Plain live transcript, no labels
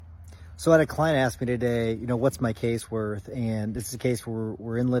So I had a client ask me today, what's my case worth? And this is a case where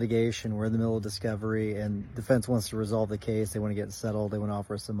we're in litigation, we're in the middle of discovery, and defense wants to resolve the case. They want to get settled. They want to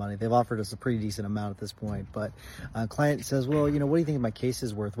offer us some money. They've offered us a pretty decent amount at this point. But a client says, well, what do you think my case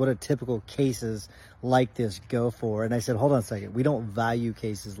is worth? What do typical cases like this go for? And I said, hold on a second. We don't value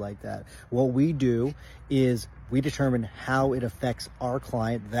cases like that. What we do is we determine how it affects our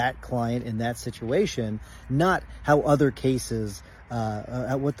client in that situation, not how other cases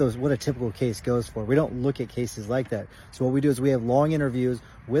what a typical case goes for. We don't look at cases like that. So what we do is we have long interviews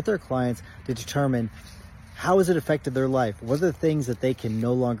with our clients to determine how has it affected their life? What are the things that they can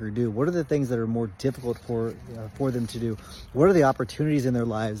no longer do? What are the things that are more difficult for them to do? What are the opportunities in their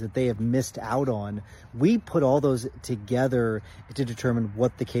lives that they have missed out on? We put all those together to determine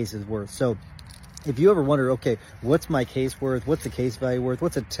what the case is worth. So if you ever wonder, okay, what's my case worth? What's the case value worth?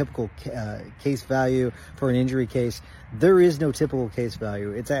 What's a typical case value for an injury case? There is no typical case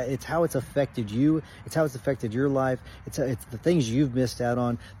value. It's how it's affected you. It's how it's affected your life. It's the things you've missed out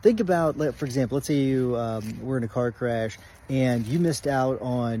on. Think about, for example, let's say you were in a car crash and you missed out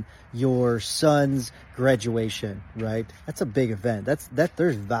on your son's graduation, right? That's a big event.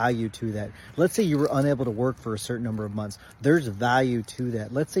 There's value to that. Let's say you were unable to work for a certain number of months. There's value to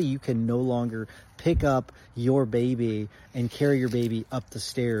that. Let's say you can no longer pick up your baby and carry your baby up the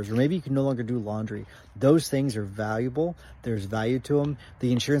stairs, or maybe you can no longer do laundry. Those things are valuable. There's value to them.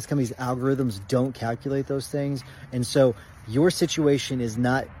 The insurance company's algorithms don't calculate those things. And so your situation is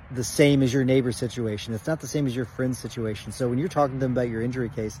not the same as your neighbor's situation. It's not the same as your friend's situation. So when you're talking to them about your injury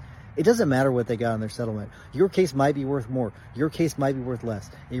case, it doesn't matter what they got on their settlement. Your case might be worth more. Your case might be worth less.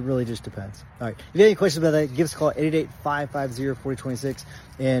 It really just depends. All right. If you have any questions about that, give us a call, 888-550-4026,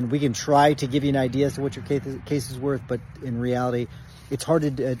 and we can try to give you an idea as to what your case is worth. But in reality, it's hard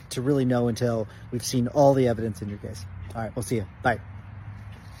to really know until we've seen all the evidence in your case. All right. We'll see you. Bye.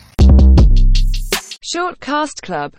 Shortcast Club.